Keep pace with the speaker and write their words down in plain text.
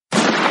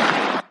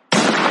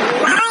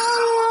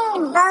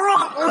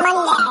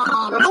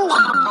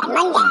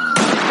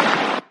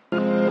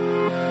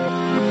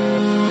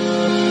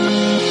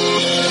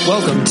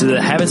Welcome to the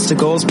Habits to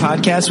Goals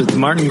podcast with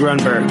Martin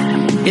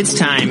Grunberg. It's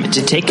time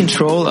to take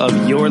control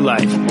of your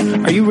life.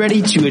 Are you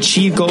ready to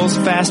achieve goals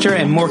faster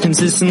and more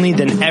consistently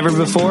than ever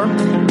before?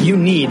 You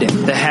need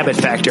the Habit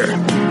Factor.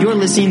 You're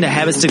listening to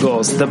Habits to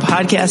Goals, the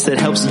podcast that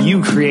helps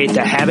you create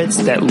the habits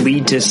that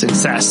lead to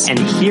success. And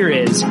here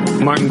is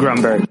Martin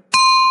Grunberg.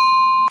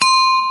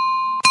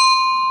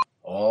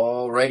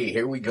 Alrighty,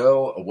 here we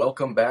go.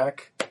 Welcome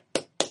back.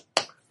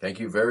 Thank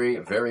you very,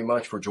 very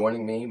much for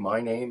joining me.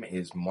 My name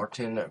is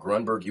Martin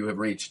Grunberg. You have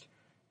reached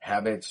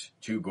Habits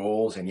to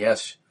Goals. And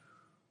yes,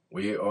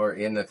 we are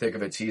in the thick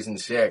of it, season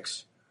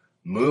 6.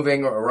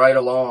 Moving right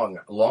along.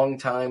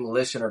 Long-time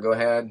listener, go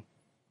ahead.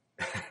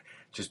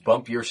 Just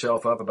bump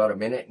yourself up about a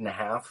minute and a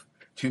half,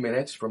 2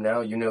 minutes from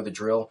now. You know the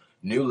drill.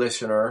 New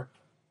listener,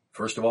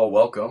 first of all,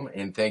 welcome.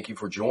 And thank you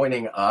for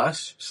joining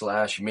us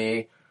 /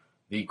 me.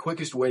 The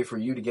quickest way for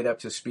you to get up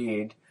to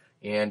speed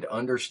and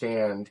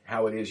understand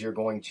how it is you're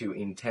going to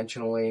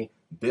intentionally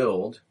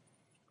build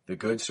the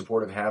good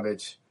supportive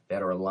habits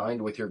that are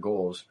aligned with your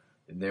goals.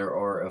 There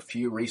are a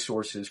few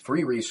resources,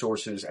 free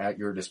resources at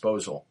your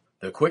disposal.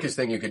 The quickest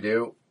thing you could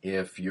do,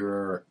 if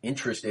you're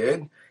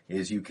interested,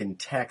 is you can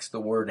text the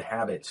word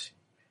habits,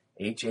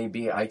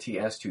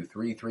 HABITS, to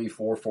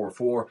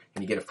 33444,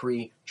 and you get a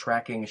free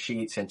tracking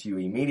sheet sent to you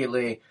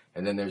immediately,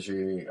 and then there's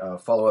your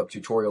follow-up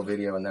tutorial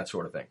video and that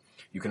sort of thing.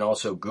 You can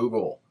also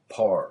Google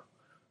PAR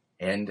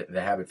and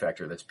the Habit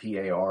Factor. That's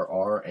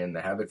PARR and the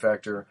Habit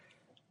Factor.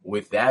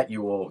 With that,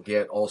 you will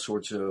get all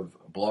sorts of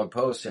blog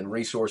posts and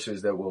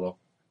resources that will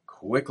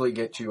quickly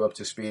get you up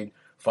to speed.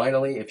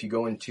 Finally, if you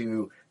go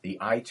into the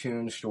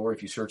iTunes store,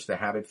 if you search the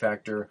Habit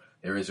Factor,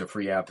 there is a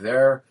free app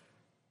there.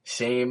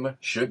 Same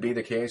should be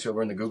the case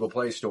over in the Google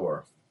Play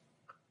Store.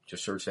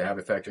 Just search the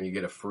Habit Factor and you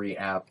get a free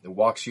app that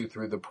walks you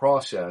through the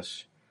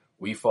process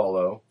we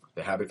follow,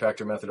 the Habit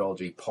Factor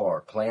methodology, PAR,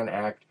 plan,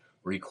 act,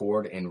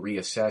 record, and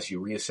reassess.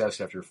 You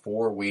reassess after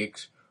 4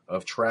 weeks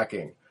of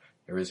tracking.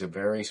 There is a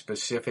very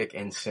specific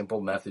and simple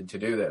method to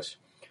do this.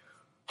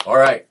 All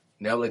right,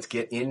 now let's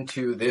get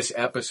into this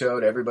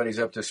episode. Everybody's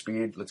up to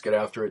speed. Let's get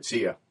after it.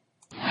 See ya.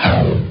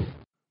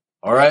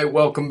 All right,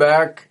 welcome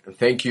back.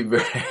 Thank you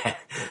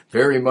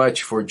very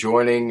much for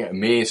joining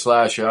me /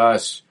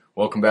 us.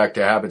 Welcome back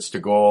to Habits to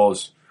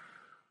Goals.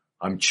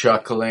 I'm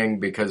chuckling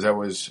because I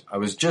was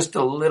just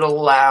a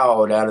little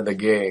loud out of the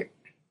gate.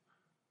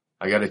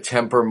 I got to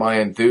temper my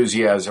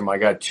enthusiasm. I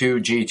got 2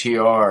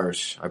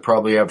 GTRs. I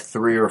probably have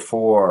 3 or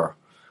 4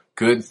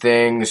 good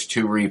things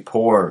to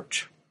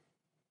report.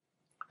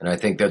 And I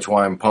think that's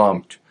why I'm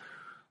pumped.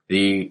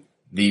 The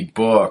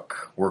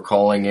book, we're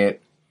calling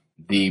it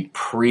the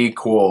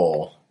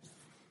prequel.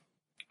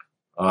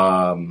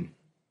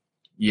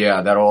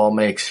 Yeah, that all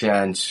makes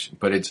sense,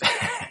 but it's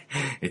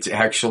it's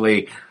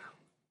actually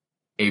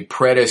a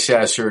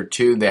predecessor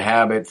to the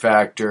Habit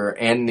Factor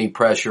and the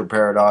Pressure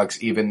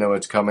Paradox, even though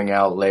it's coming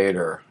out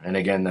later. And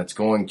again, that's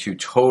going to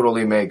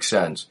totally make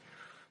sense.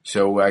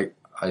 So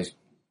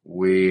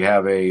we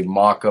have a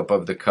mock-up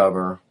of the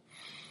cover.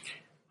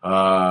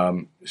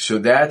 So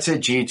that's a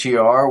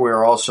GTR.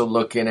 We're also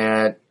looking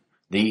at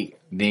the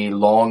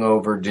long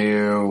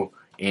overdue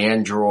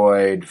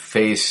Android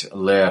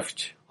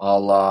facelift a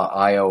la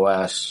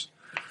iOS.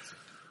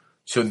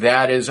 So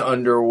that is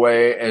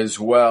underway as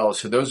well.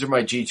 So those are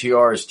my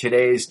GTRs.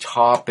 Today's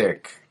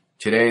topic,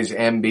 today's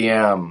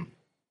MBM.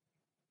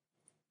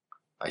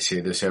 I say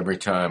this every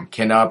time.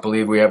 Cannot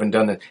believe we haven't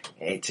done this.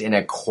 It's an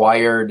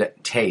acquired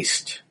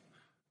taste.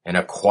 An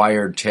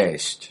acquired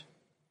taste.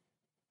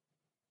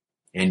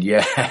 And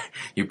yeah,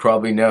 you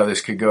probably know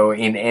this could go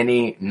in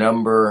any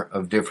number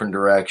of different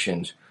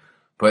directions.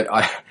 But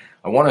I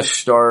want to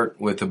start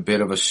with a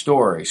bit of a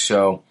story.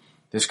 So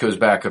this goes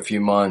back a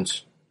few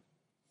months.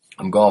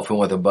 I'm golfing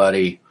with a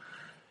buddy,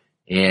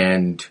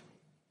 and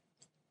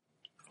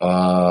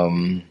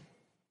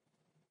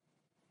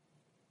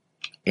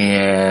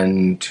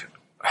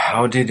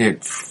how did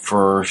it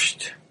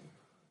first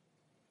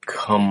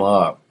come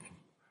up?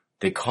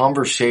 The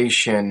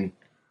conversation,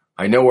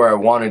 I know where I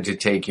wanted to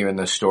take you in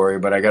the story,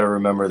 but I got to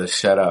remember the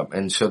setup.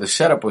 And so the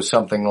setup was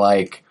something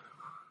like,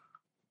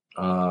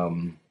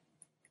 we're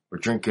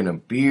drinking a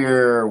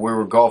beer, we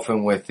were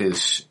golfing with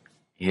his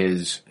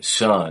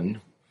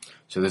son.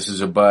 So this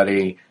is a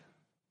buddy,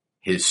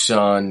 his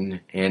son,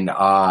 and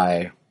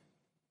I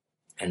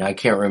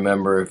can't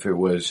remember if I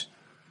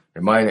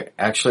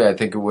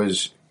think it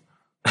was,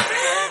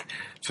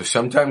 so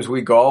sometimes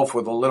we golf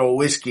with a little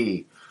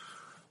whiskey,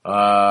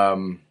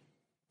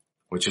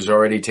 which has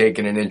already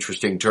taken an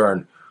interesting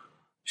turn.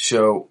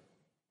 So,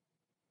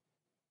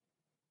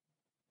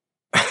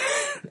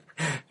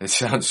 it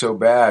sounds so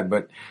bad,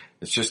 but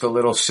it's just a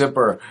little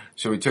sipper.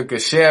 So we took a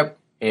sip,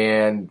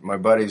 and my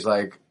buddy's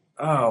like,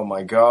 "Oh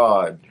my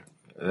God,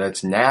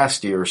 that's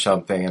nasty," or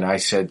something. And I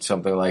said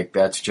something like,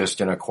 "That's just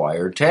an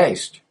acquired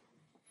taste."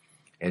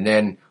 And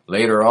then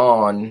later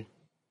on,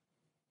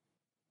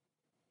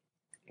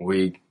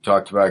 we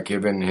talked about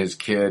giving his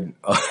kid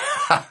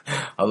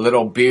a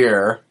little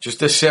beer,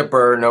 just a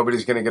sipper.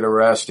 Nobody's going to get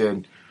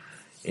arrested.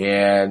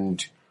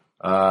 And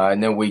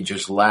then we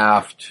just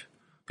laughed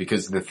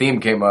because the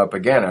theme came up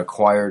again,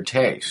 acquired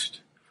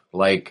taste.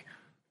 Like,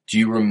 do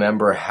you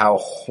remember how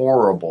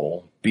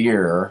horrible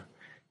beer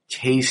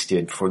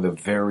tasted for the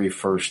very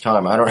first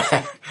time?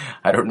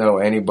 I don't know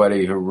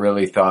anybody who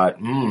really thought,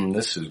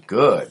 this is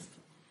good.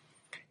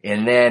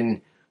 And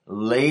then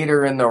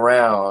later in the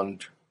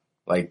round,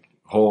 like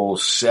hole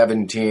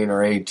 17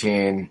 or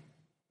 18,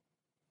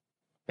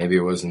 maybe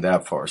it wasn't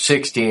that far,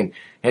 16.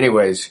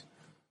 Anyways,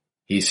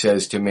 he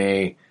says to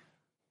me,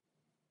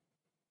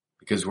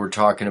 because we're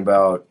talking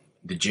about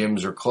the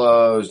gyms are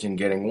closed and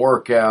getting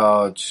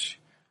workouts,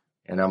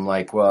 and I'm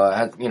like, well,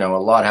 a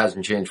lot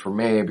hasn't changed for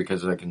me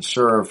because I can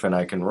surf and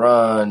I can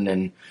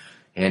run,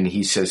 and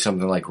he says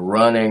something like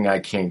running, I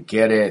can't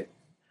get it.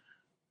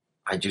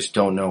 I just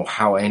don't know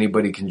how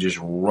anybody can just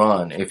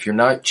run. If you're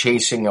not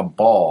chasing a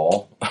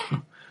ball,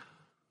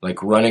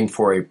 like running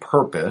for a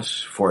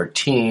purpose, for a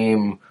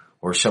team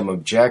or some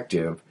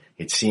objective,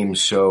 it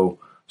seems so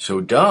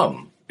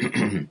dumb.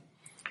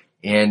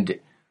 And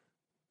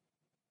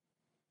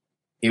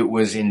it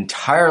was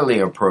entirely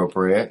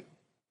appropriate.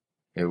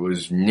 It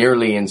was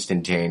nearly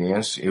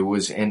instantaneous. It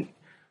was,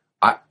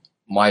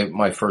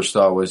 my first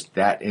thought was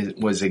that it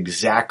was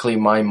exactly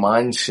my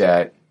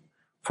mindset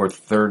for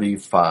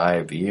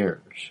 35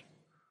 years.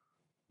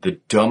 The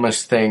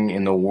dumbest thing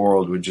in the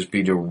world would just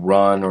be to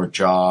run or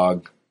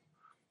jog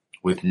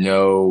with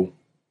no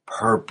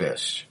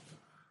purpose.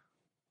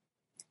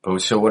 But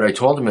so what I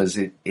told him is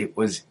it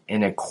was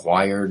an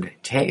acquired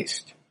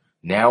taste.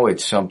 Now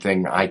it's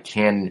something I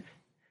can't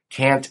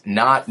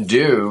not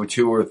do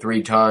 2 or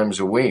 3 times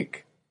a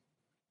week.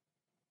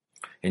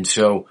 And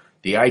so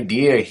the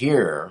idea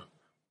here,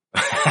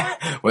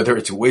 whether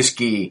it's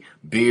whiskey,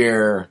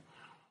 beer,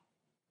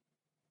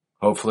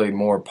 hopefully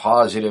more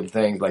positive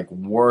things like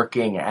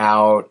working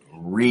out,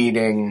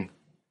 reading,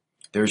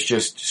 there's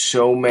just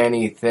so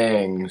many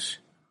things.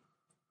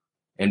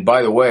 And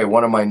by the way,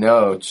 one of my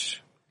notes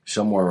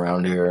somewhere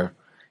around here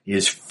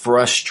is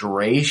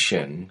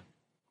frustration.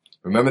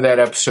 Remember that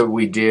episode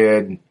we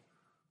did?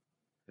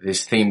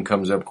 This theme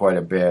comes up quite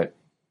a bit.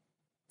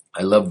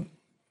 I love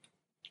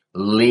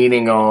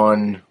leaning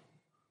on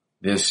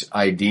this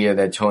idea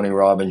that Tony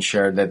Robbins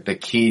shared, that the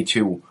key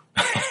to,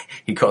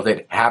 he called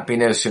it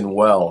happiness and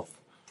wealth,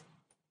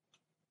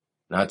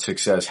 not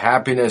success.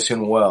 Happiness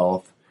and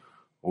wealth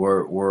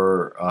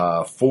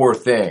were 4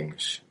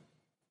 things.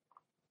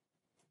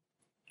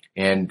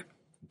 And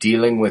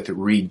dealing with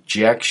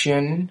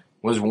rejection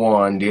was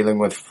 1, dealing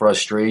with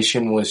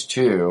frustration was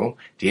 2,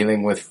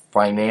 dealing with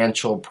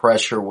financial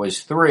pressure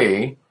was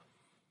 3,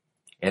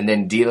 and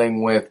then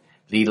dealing with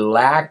the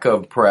lack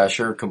of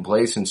pressure,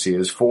 complacency,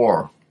 is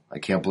 4. I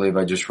can't believe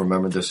I just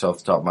remembered this off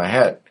the top of my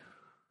head.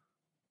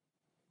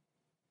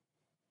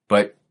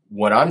 But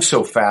what I'm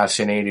so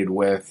fascinated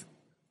with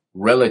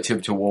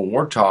relative to what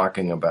we're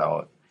talking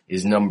about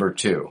is number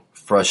 2,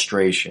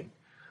 frustration.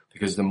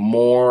 Because the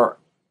more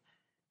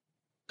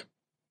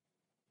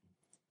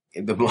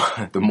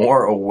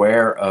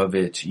aware of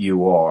it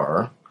you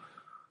are,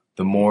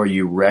 the more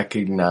you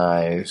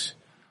recognize,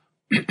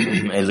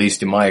 at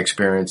least in my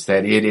experience,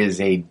 that it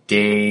is a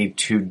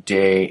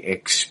day-to-day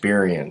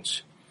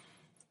experience.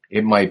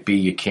 It might be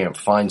you can't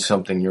find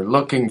something you're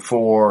looking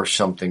for,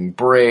 something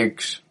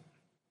breaks.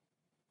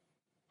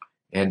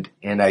 And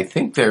I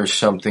think there's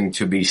something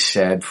to be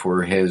said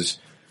for his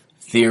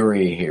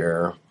theory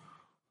here,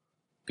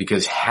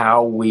 because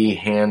how we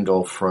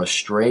handle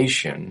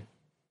frustration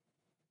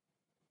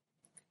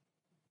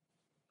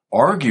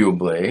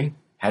arguably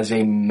has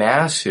a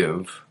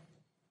massive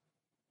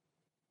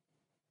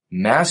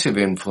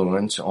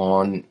influence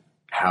on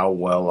how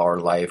well our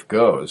life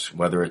goes,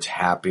 whether it's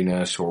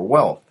happiness or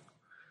wealth.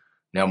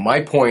 Now,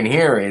 my point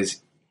here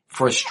is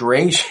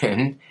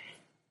frustration,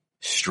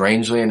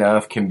 strangely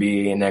enough, can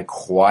be an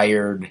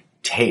acquired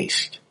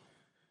taste.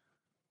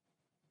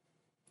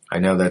 I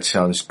know that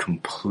sounds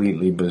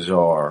completely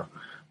bizarre,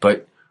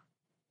 but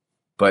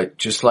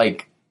just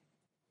like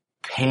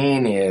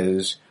pain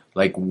is,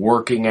 like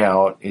working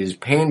out is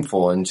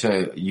painful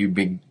until you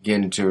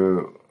begin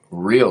to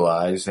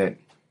realize that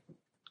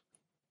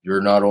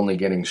you're not only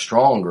getting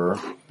stronger,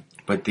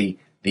 but the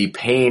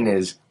pain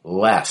is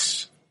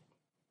less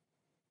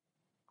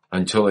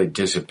until it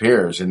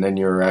disappears, and then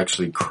you're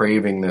actually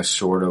craving this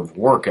sort of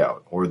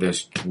workout or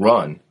this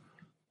run.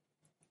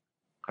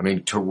 I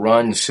mean, to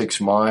run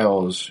 6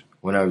 miles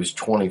when I was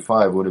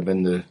 25 would have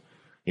been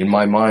in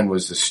my mind,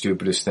 was the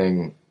stupidest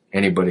thing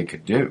anybody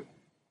could do.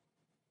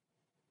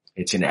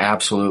 It's an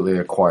absolutely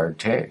acquired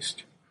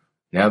taste.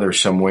 Now there's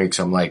some weeks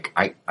I'm like,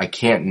 I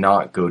can't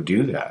not go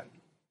do that.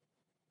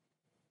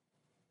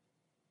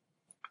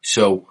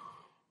 So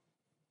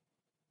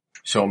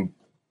I'm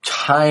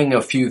tying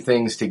a few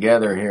things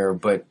together here,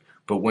 but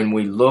when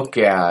we look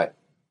at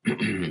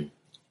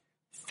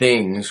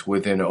things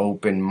with an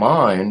open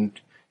mind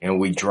and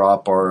we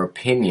drop our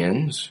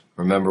opinions,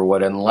 remember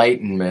what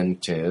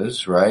enlightenment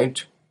is,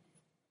 right?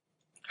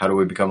 How do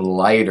we become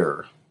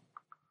lighter?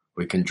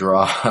 We can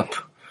drop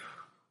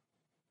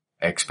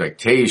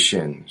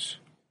expectations,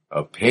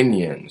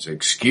 opinions,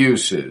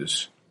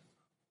 excuses,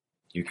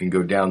 You can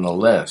go down the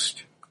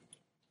list.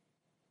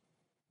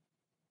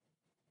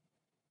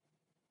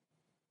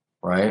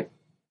 Right?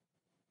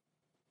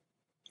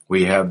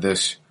 We have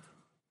this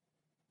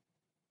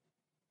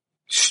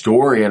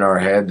story in our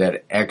head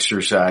that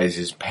exercise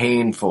is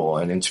painful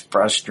and it's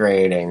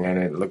frustrating and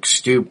it looks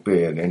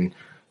stupid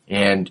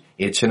and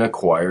it's an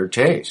acquired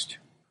taste.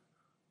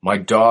 My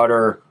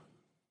daughter,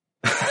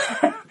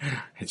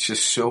 it's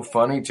just so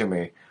funny to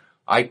me.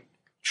 I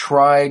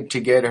tried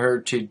to get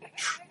her to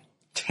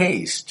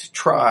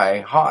try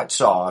hot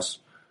sauce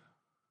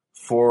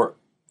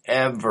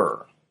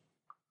forever.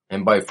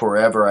 And by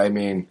forever, I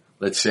mean,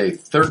 let's say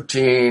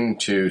 13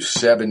 to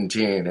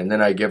 17, and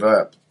then I give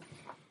up.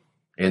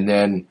 And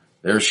then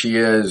there she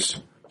is.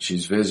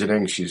 She's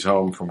visiting. She's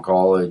home from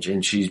college,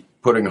 and she's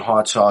putting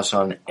hot sauce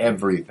on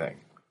everything.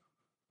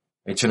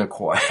 It's an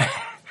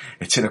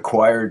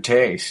acquired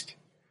taste.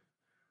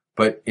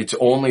 But it's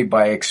only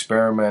by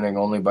experimenting,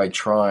 only by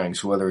trying.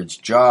 So whether it's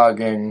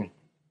jogging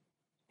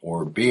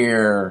or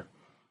beer,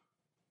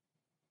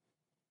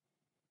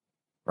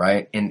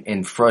 right?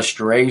 And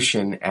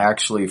frustration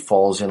actually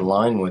falls in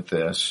line with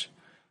this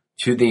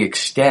to the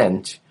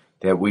extent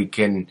that we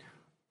can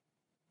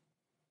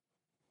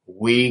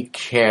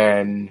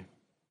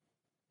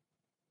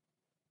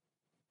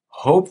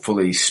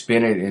hopefully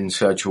spin it in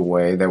such a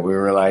way that we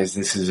realize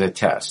this is a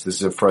test. This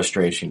is a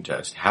frustration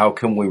test. How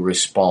can we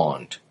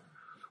respond?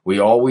 We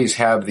always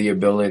have the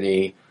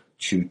ability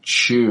to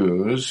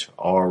choose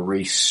our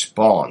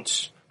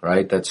response,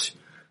 right? That's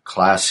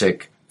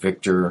classic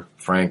Viktor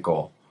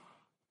Frankl.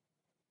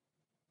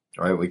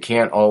 Right? We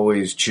can't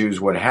always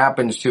choose what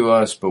happens to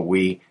us, but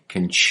we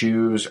can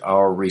choose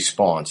our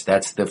response.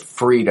 That's the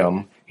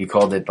freedom. He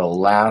called it the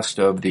last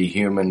of the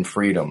human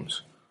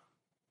freedoms.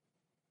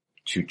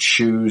 To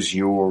choose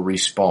your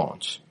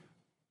response.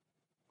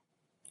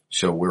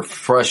 So we're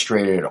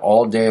frustrated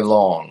all day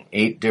long.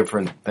 8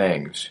 different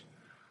things.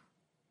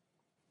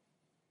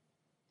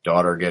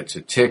 Daughter gets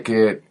a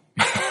ticket.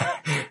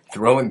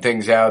 Throwing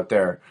things out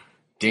there.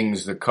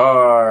 Dings the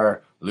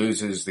car.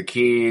 Loses the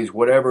keys.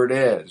 Whatever it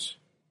is.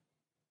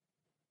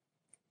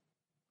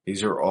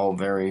 These are all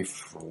very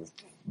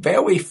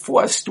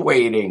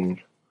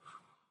frustrating.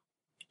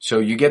 So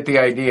you get the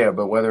idea,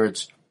 but whether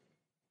it's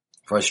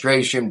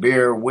frustration,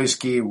 beer,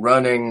 whiskey,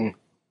 running,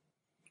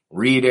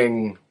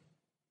 reading,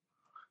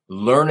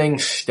 learning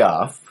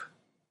stuff.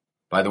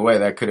 By the way,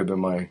 that could have been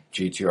my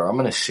GTR. I'm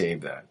going to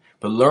save that.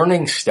 But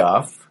learning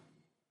stuff,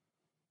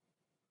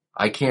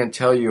 I can't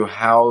tell you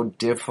how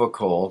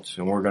difficult,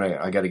 and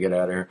I got to get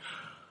out of here.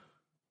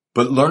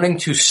 But learning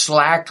to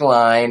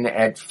slackline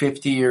at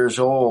 50 years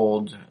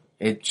old,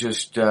 it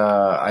just,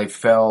 I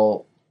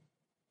fell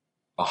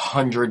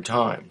 100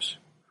 times.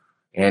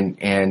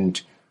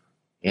 And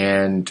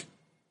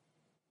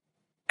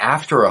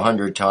after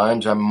 100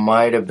 times, I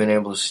might have been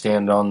able to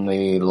stand on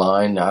the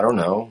line,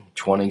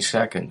 20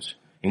 seconds.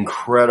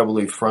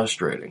 Incredibly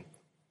frustrating.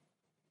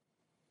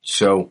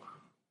 So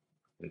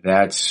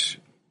that's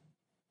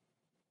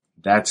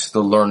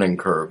the learning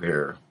curve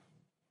here.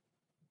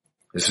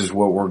 This is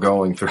what we're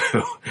going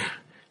through.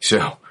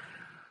 So,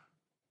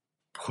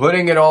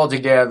 putting it all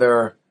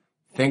together,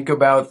 think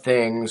about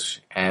things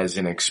as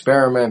an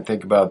experiment,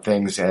 think about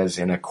things as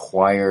an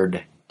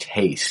acquired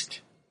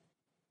taste.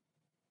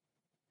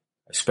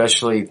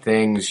 Especially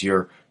things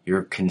you're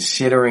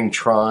considering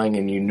trying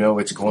and you know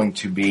it's going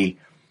to be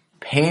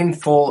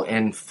painful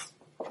and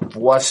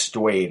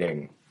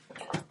frustrating.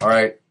 All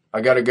right,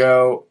 I gotta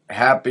go.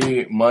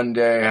 Happy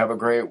Monday. Have a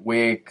great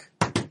week.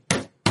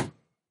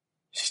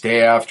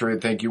 Stay after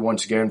it. Thank you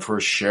once again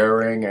for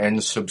sharing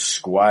and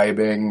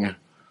subscribing.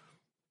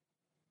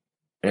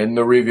 In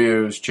the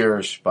reviews.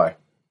 Cheers. Bye.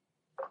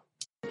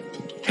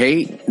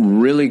 Hey,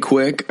 really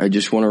quick, I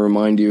just want to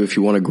remind you, if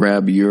you want to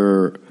grab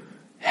your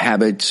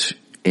habits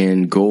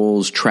and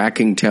goals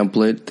tracking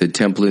template, the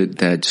template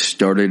that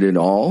started it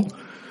all,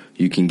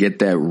 you can get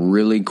that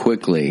really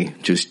quickly.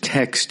 Just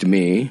text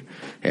me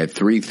at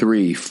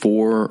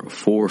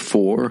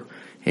 33444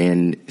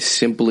 and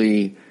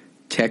simply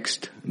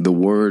text the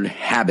word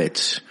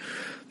habits.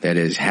 That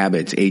is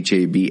habits,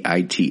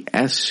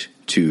 HABITS,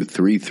 to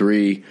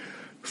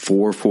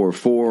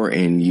 33444,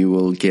 and you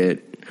will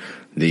get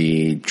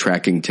the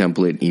tracking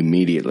template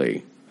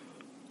immediately.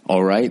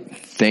 All right.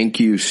 Thank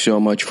you so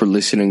much for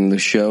listening to the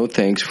show.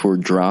 Thanks for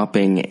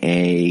dropping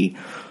a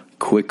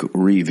quick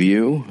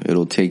review.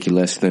 It'll take you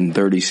less than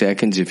 30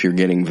 seconds if you're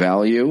getting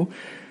value.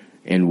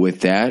 And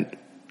with that,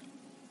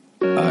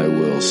 I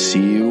will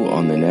see you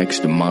on the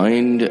next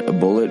Mind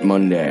Bullet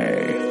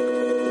Monday.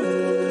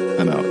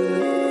 I'm out.